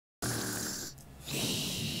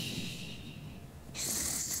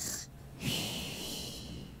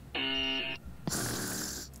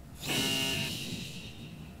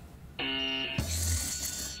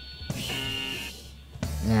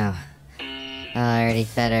Already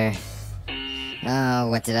better. Oh,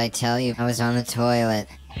 what did I tell you? I was on the toilet.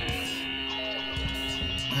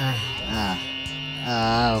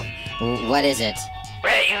 What is it?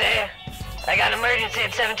 Brett, you there? I got an emergency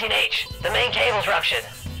at 17H. The main cable's ruptured.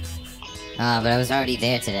 But I was already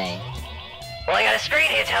there today. Well, I got a screen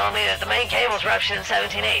here telling me that the main cable's ruptured in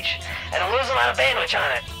 17H, and I'm losing a lot of bandwidth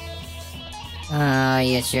on it. Oh,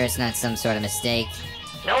 you sure it's not some sort of mistake?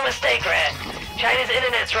 No mistake, Brett. China's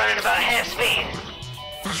internet's running about half speed.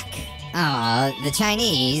 Fuck. Oh, the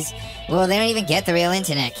Chinese? Well, they don't even get the real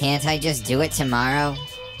internet. Can't I just do it tomorrow?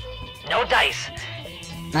 No dice.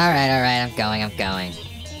 Alright, I'm going.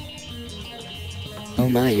 Oh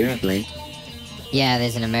my, you're up late. Yeah,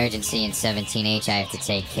 there's an emergency in 17H I have to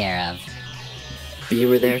take care of. You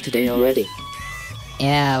were there today already.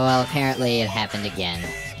 Yeah, well, apparently it happened again.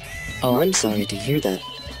 Oh, I'm sorry to hear that.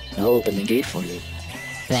 I'll open the gate for you.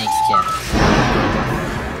 Thanks, Chip.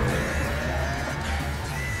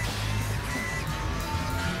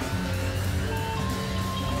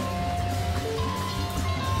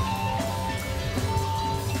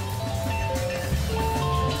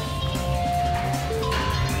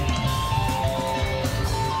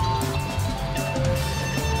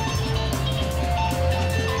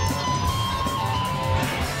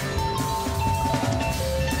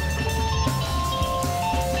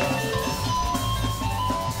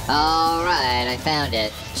 Alright, I found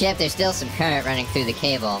it. Chip, there's still some current running through the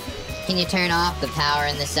cable. Can you turn off the power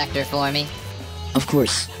in this sector for me? Of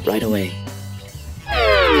course, right away.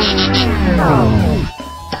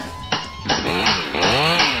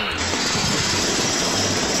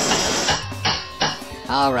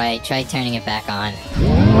 Alright, try turning it back on.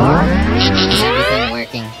 Is everything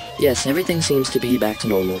working? Yes, everything seems to be back to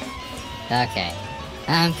normal. Okay,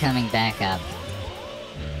 I'm coming back up.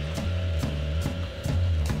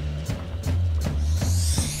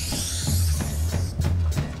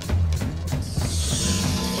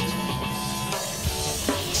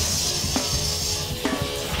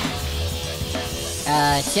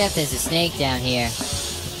 Chip, there's a snake down here.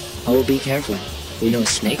 Oh, be careful. We know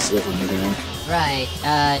snakes live underground. Right,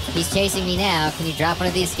 he's chasing me now. Can you drop one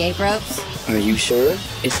of the escape ropes? Are you sure?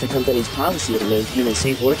 It's the company's policy to maintain a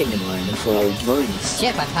safe working environment for our employees.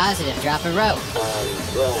 Chip, I'm positive. Drop a rope.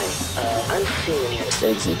 Right. I'm seeing the nearest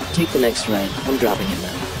exit. Take the next right. I'm dropping it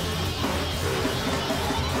now.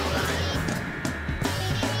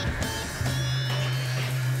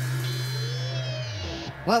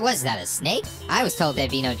 What was that, a snake? I was told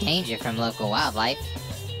there'd be no danger from local wildlife.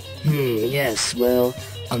 Yes, well,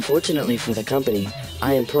 unfortunately for the company,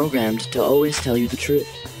 I am programmed to always tell you the truth.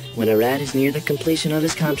 When a rat is near the completion of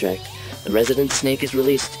his contract, the resident snake is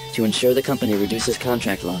released to ensure the company reduces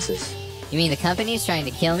contract losses. You mean the company's trying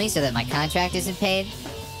to kill me so that my contract isn't paid?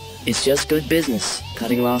 It's just good business,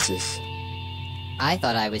 cutting losses. I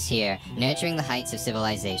thought I was here, nurturing the heights of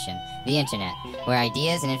civilization, the internet, where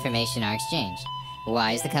ideas and information are exchanged.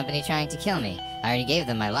 Why is the company trying to kill me? I already gave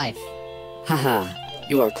them my life. Haha,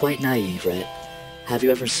 you are quite naive, Red. Have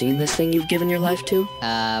you ever seen this thing you've given your life to?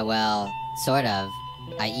 Well, sort of.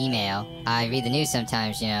 I email. I read the news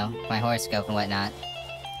sometimes, you know, my horoscope and whatnot.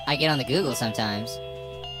 I get on the Google sometimes.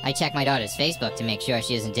 I check my daughter's Facebook to make sure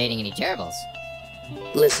she isn't dating any gerbils.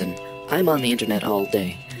 Listen, I'm on the internet all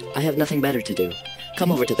day. I have nothing better to do.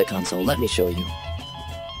 Come over to the console, let me show you.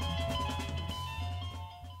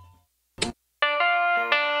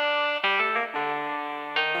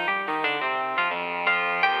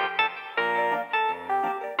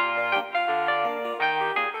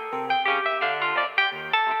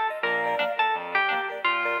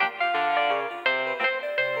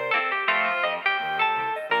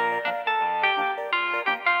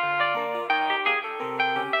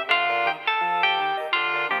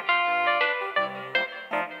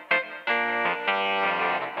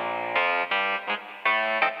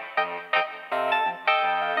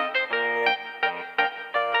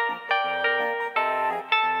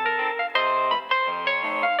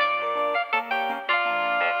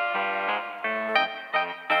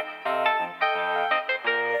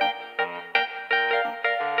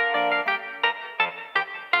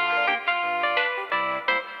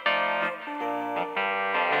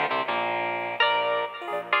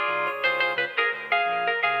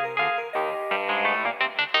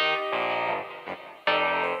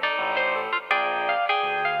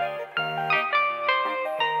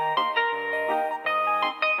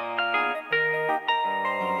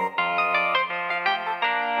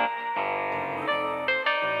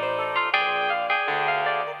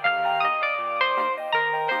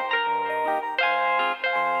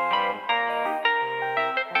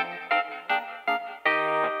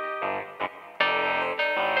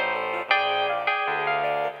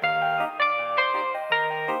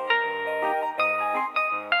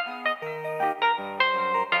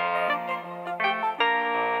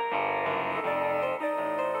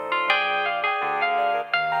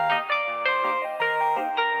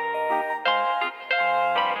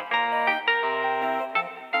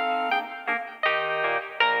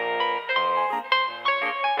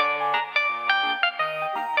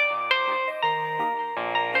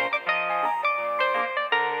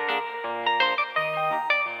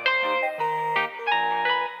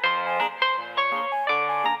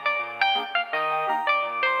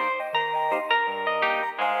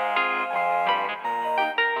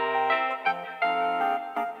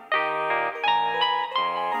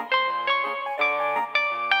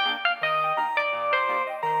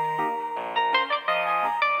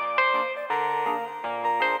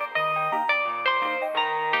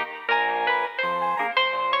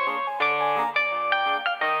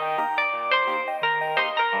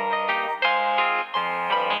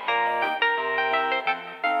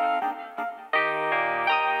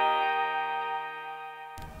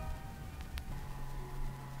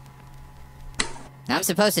 I'm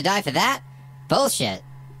supposed to die for that? Bullshit.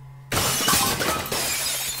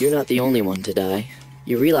 You're not the only one to die.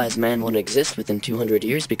 You realize man won't exist within 200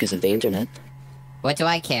 years because of the internet. What do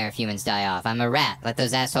I care if humans die off? I'm a rat. Let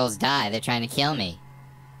those assholes die. They're trying to kill me.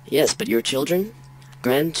 Yes, but your children?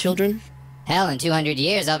 Grandchildren? Hell, in 200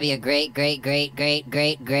 years, I'll be a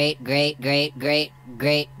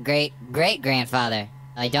great-great-great-great-great-great-great-great-great-great-grandfather.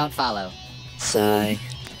 I don't follow. Sigh.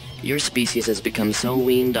 Your species has become so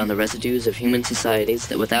weaned on the residues of human societies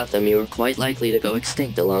that without them you are quite likely to go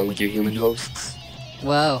extinct along with your human hosts.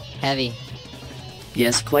 Whoa, heavy.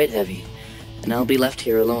 Yes, quite heavy. And I'll be left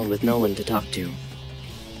here alone with no one to talk to.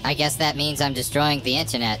 I guess that means I'm destroying the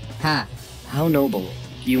internet, huh? How noble.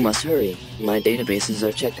 You must hurry. My databases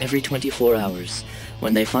are checked every 24 hours.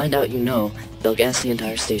 When they find out you know, they'll gas the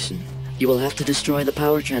entire station. You will have to destroy the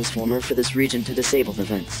power transformer for this region to disable the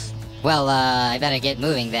vents. Well, I better get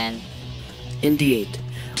moving then. Indeed.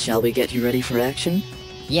 Shall we get you ready for action?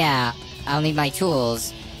 Yeah, I'll need my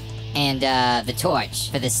tools. And, the torch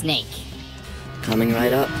for the snake. Coming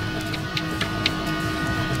right up.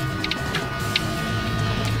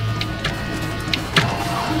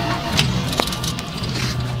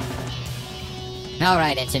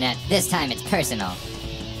 Alright, Internet. This time it's personal.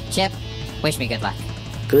 Chip, wish me good luck.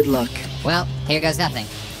 Good luck. Well, here goes nothing.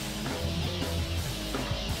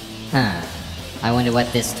 Huh. I wonder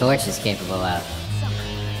what this torch is capable of.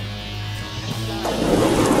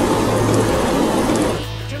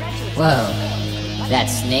 Whoa. That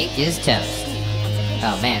snake is toast.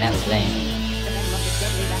 Oh man, that was lame.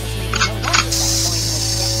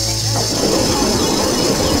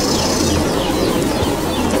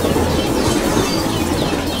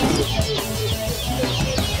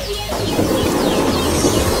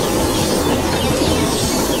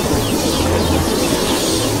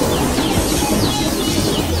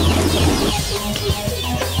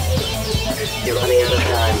 You're running out of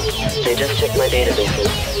time. They just checked my databases.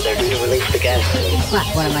 They're due to release the gas soon.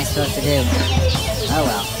 What am I supposed to do? Oh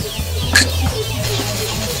well.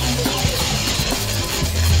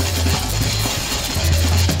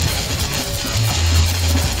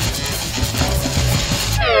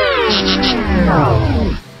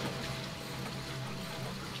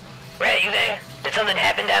 Red, you there? Did something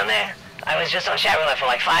happen down there? I was just on chat roulette for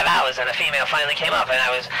like 5 hours and a female finally came up and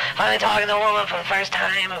I was finally talking to a woman for the first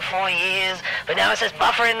time in 4 years, but now it says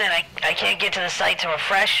buffering and I can't get to the site to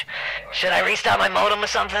refresh. Should I restart my modem or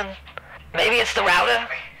something? Maybe it's the router?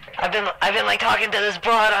 I've been like talking to this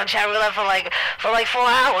broad on chat roulette for like 4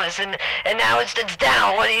 hours and now it's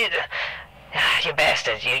down. What do you... You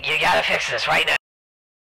bastard, you gotta fix this right now.